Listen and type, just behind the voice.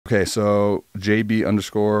Okay, so JB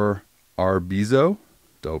underscore Arbizo,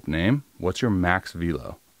 dope name. What's your max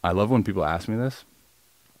velo? I love when people ask me this,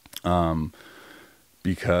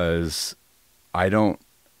 because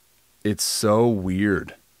it's so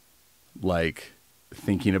weird, like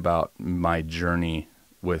thinking about my journey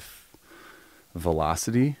with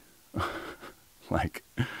velocity. Like,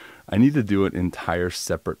 I need to do an entire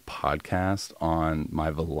separate podcast on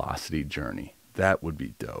my velocity journey. That would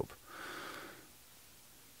be dope.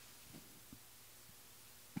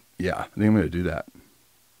 Yeah, I think I'm going to do that.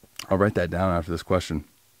 I'll write that down after this question.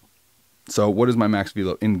 So what is my max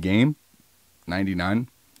velo in game? 99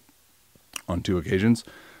 on 2 occasions.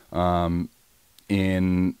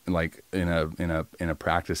 In a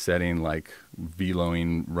practice setting, like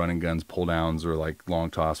veloing, running guns, pull downs, or like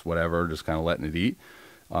long toss, whatever, just kind of letting it eat.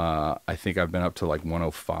 I think I've been up to like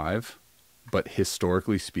 105, but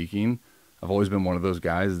historically speaking, I've always been one of those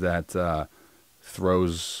guys that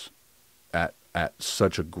throws at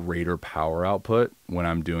such a greater power output when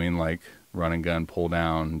I'm doing like run and gun, pull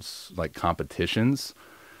downs, like competitions,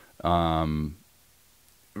 rather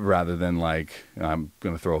than like I'm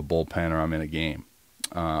going to throw a bullpen or I'm in a game.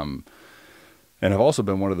 And I've also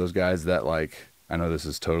been one of those guys that, like, I know this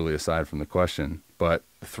is totally aside from the question, but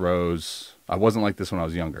I wasn't like this when I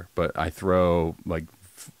was younger, but I throw like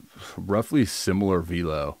roughly similar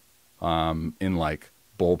velo, in like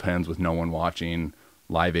bullpens with no one watching,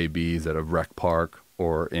 live ABs at a rec park,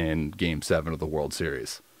 or in Game 7 of the World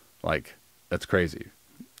Series. Like, that's crazy.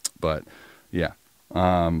 But yeah.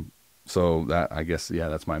 So that, I guess, yeah,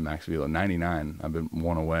 that's my max velo. 99. I've been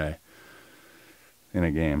one away in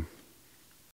a game.